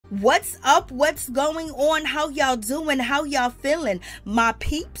What's up? What's going on? How y'all doing? How y'all feeling? My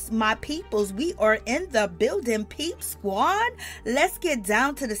peeps, my peoples, we are in the building, peep squad. Let's get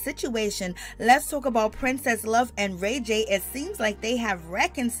down to the situation. Let's talk about Princess Love and Ray J. It seems like they have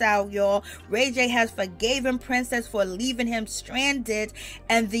reconciled, y'all. Ray J has forgiven Princess for leaving him stranded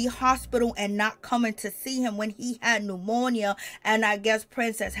in the hospital and not coming to see him when he had pneumonia. And I guess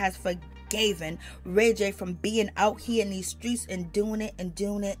Princess has forgiven Ray J from being out here in these streets and doing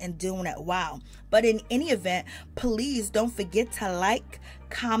it. Wow. But in any event, please don't forget to like,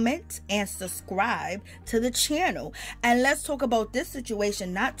 comment, and subscribe to the channel. And let's talk about this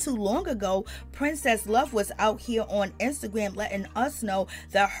situation. Not too long ago, Princess Love was out here on Instagram letting us know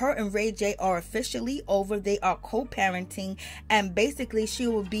that her and Ray J are officially over. They are co-parenting, and basically she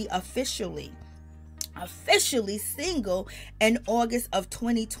will be officially single in August of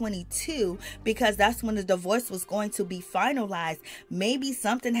 2022, because that's when the divorce was going to be finalized. Maybe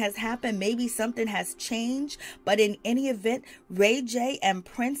something has happened, maybe something has changed, but in any event, Ray J and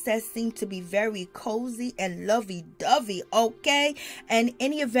Princess seem to be very cozy and lovey-dovey, okay? And in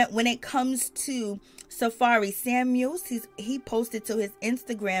any event, when it comes to Safari Samuels, he posted to his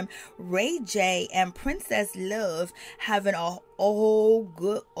Instagram, Ray J and Princess Love having a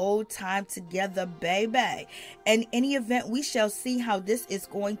good old time together, baby. In any event, we shall see how this is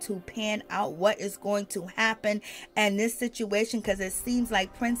going to pan out, what is going to happen in this situation, because it seems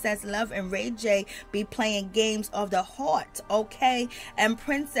like Princess Love and Ray J be playing games of the heart, okay? And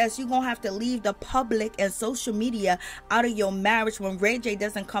Princess, you're gonna have to leave the public and social media out of your marriage when Ray J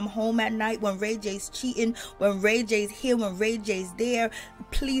doesn't come home at night, when Ray J's cheating, when Ray J's here, when Ray J's there.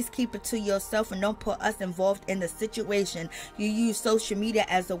 Please keep it to yourself and don't put us involved in the situation. You use social media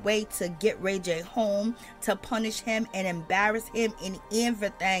as a way to get Ray J home, to punish him and embarrass him in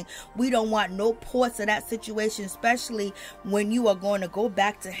everything. We don't want no parts of that situation, especially when you are going to go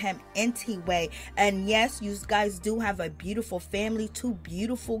back to him anyway. And yes, you guys do have a beautiful family, 2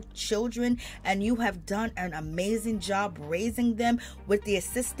 beautiful children, and you have done an amazing job raising them with the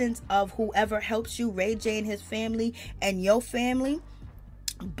assistance of whoever helps you, Ray J and his family and your family.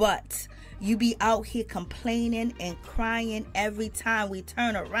 But you be out here complaining and crying every time we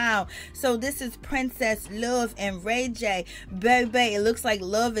turn around. So this is Princess Love and Ray J. Baby, it looks like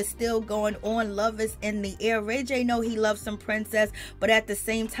love is still going on. Love is in the air. Ray J know he loves some Princess, but at the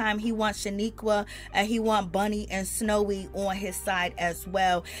same time, he wants Shaniqua and he wants Bunny and Snowy on his side as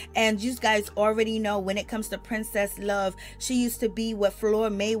well. And you guys already know when it comes to Princess Love, she used to be with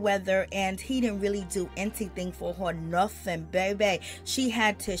Floyd Mayweather and he didn't really do anything for her, nothing, baby. She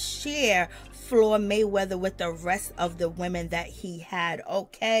had to share Floyd Mayweather with the rest of the women that he had,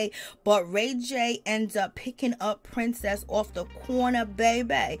 okay? But Ray J ends up picking up Princess off the corner,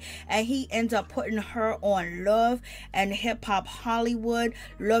 baby, and he ends up putting her on Love and Hip Hop Hollywood,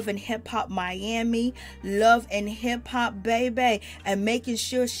 Love and Hip Hop Miami, Love and Hip Hop, baby, and making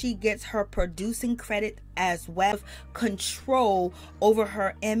sure she gets her producing credit as well, control over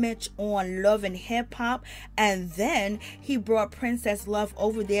her image on Love and Hip Hop. And then he brought Princess Love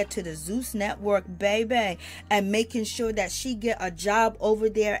over there to the Zeus Network, baby, and making sure that she get a job over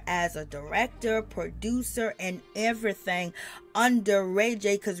there as a director, producer, and everything under Ray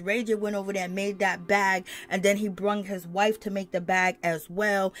J, because Ray J went over there and made that bag, and then he brought his wife to make the bag as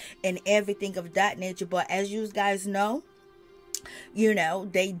well, and everything of that nature. But as you guys know, you know,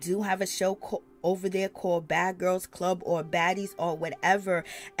 they do have a show over there called Bad Girls Club or Baddies or whatever,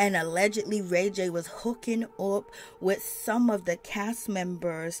 and allegedly Ray J was hooking up with some of the cast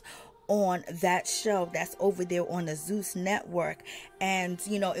members on that show that's over there on the Zeus Network. And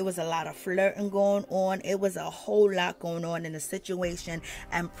you know, it was a lot of flirting going on. It was a whole lot going on in the situation,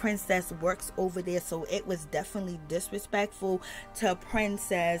 and Princess works over there, so it was definitely disrespectful to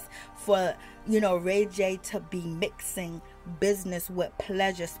Princess for, you know, Ray J to be mixing business with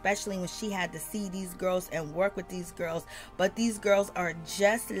pleasure, especially when she had to see these girls and work with these girls. But these girls are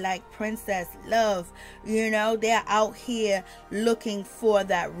just like Princess Love, you know, they're out here looking for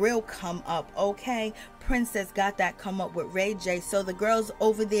that real come up, okay? Princess got that come up with Ray J. So the girls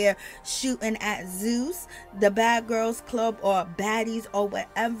over there shooting at Zeus, the Bad Girls Club or Baddies or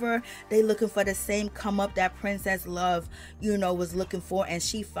whatever, they looking for the same come up that Princess Love, you know, was looking for, and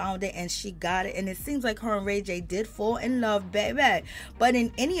she found it and she got it. And it seems like her and Ray J did fall in love, baby. But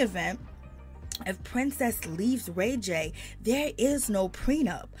in any event, if Princess leaves Ray J, there is no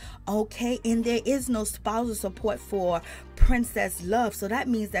prenup, okay? And there is no spousal support for Princess Love. So that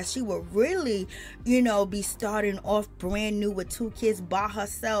means that she will really, be starting off brand new with 2 kids by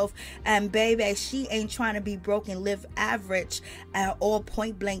herself. And baby, she ain't trying to be broke and live average at all,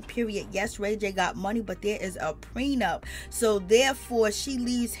 point blank period. Yes, Ray J got money, but there is a prenup. So therefore, she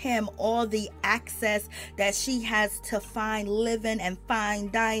leaves him all the access that she has to fine living and fine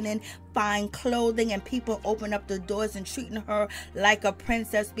dining, fine clothing, and people open up the doors and treating her like a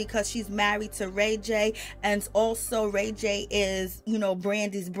princess because she's married to Ray J. And also Ray J is,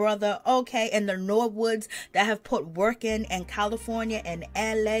 Brandy's brother, okay, and the Norwoods that have put work in California and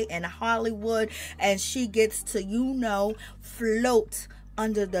LA and Hollywood, and she gets to, float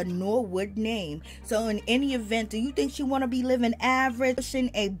under the Norwood name. So in any event, do you think she want to be living average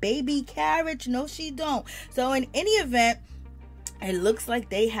in a baby carriage? No, she don't. So in any event, it looks like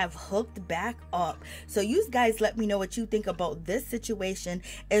they have hooked back up. So you guys let me know what you think about this situation.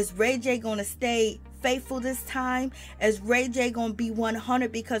 Is Ray J going to stay faithful this time? Is Ray J gonna be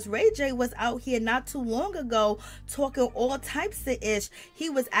 100? Because Ray J was out here not too long ago talking all types of ish. He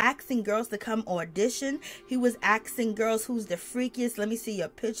was asking girls to come audition. He was asking girls, who's the freakiest? Let me see your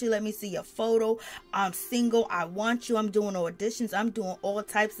picture. Let me see your photo. I'm single. I want you. I'm doing auditions. I'm doing all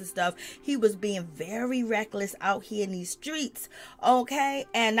types of stuff. He was being very reckless out here in these streets. Okay.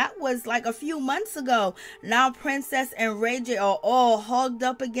 And that was like a few months ago. Now Princess and Ray J are all hugged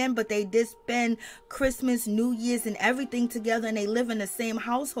up again, but they did spend Christmas, New Year's, and everything together, and they live in the same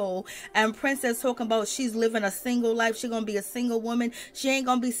household. And Princess talking about she's living a single life. She's gonna be a single woman. She ain't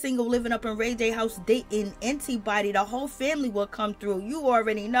gonna be single living up in Ray J house dating anybody. The whole family will come through. You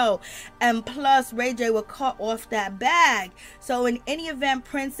already know. And plus, Ray J will cut off that bag. So in any event,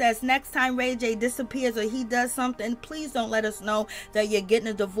 Princess, next time Ray J disappears or he does something, please don't let us know that you're getting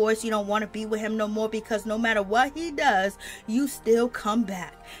a divorce. You don't want to be with him no more, because no matter what he does, you still come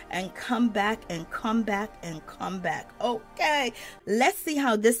back and come back and come back and come back. Okay, let's see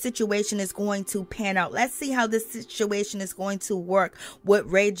how this situation is going to pan out. Let's see how this situation is going to work with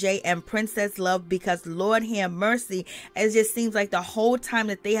Ray J and Princess Love, because Lord have mercy, it just seems like the whole time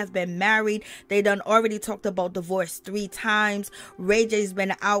that they have been married, they done already talked about divorce 3 times. Ray J's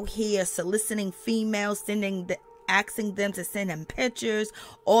been out here soliciting females, asking them to send him pictures,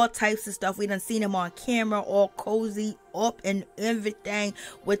 all types of stuff. We done seen him on camera all cozy up and everything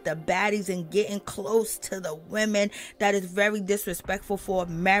with the baddies and getting close to the women. That is very disrespectful for a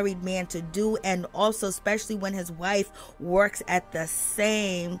married man to do, and also especially when his wife works at the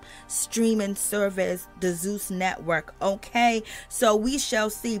same streaming service, the Zeus Network. Okay, so we shall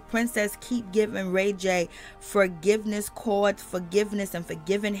see. Princess keep giving Ray J forgiveness cards, forgiveness, and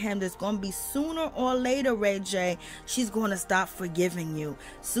forgiving him. There's gonna be sooner or later, Ray J, she's gonna stop forgiving you.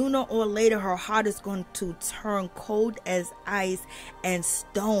 Sooner or later, her heart is going to turn cold as ice and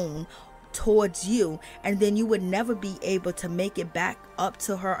stone towards you, and then you would never be able to make it back up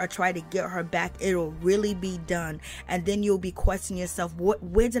to her or try to get her back. It'll really be done, and then you'll be questioning yourself,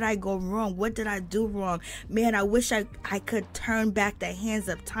 where did I go wrong? What did I do wrong? Man, I wish I could turn back the hands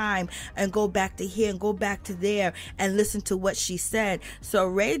of time and go back to here and go back to there and listen to what she said. So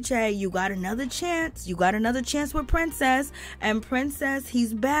Ray J, you got another chance. You got another chance with Princess, and Princess,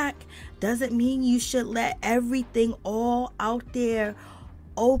 he's back. Doesn't mean you should let everything all out there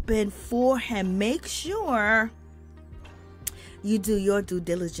open for him. Make sure you do your due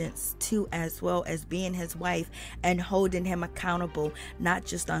diligence too, as well as being his wife and holding him accountable, not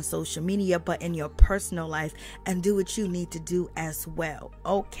just on social media but in your personal life, and do what you need to do as well.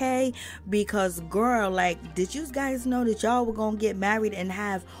 Okay, because girl, like, did you guys know that y'all were gonna get married and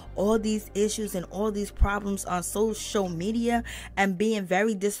have all these issues and all these problems on social media and being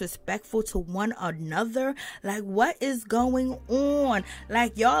very disrespectful to one another? Like, what is going on?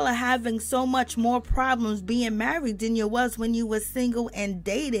 Like, y'all are having so much more problems being married than you was when you was single and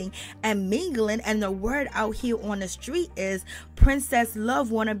dating and mingling. And the word out here on the street is Princess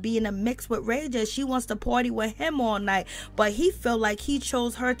Love want to be in a mix with Ray J. She wants to party with him all night, but he feel like he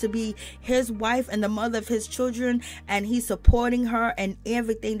chose her to be his wife and the mother of his children, and he's supporting her and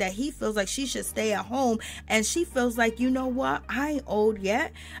everything, that he feels like she should stay at home. And she feels like, you know what, I ain't old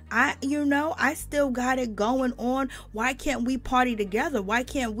yet. I still got it going on. Why can't we party together? Why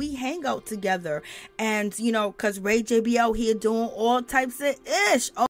can't we hang out together? And because Ray J be out here doing all types of ish.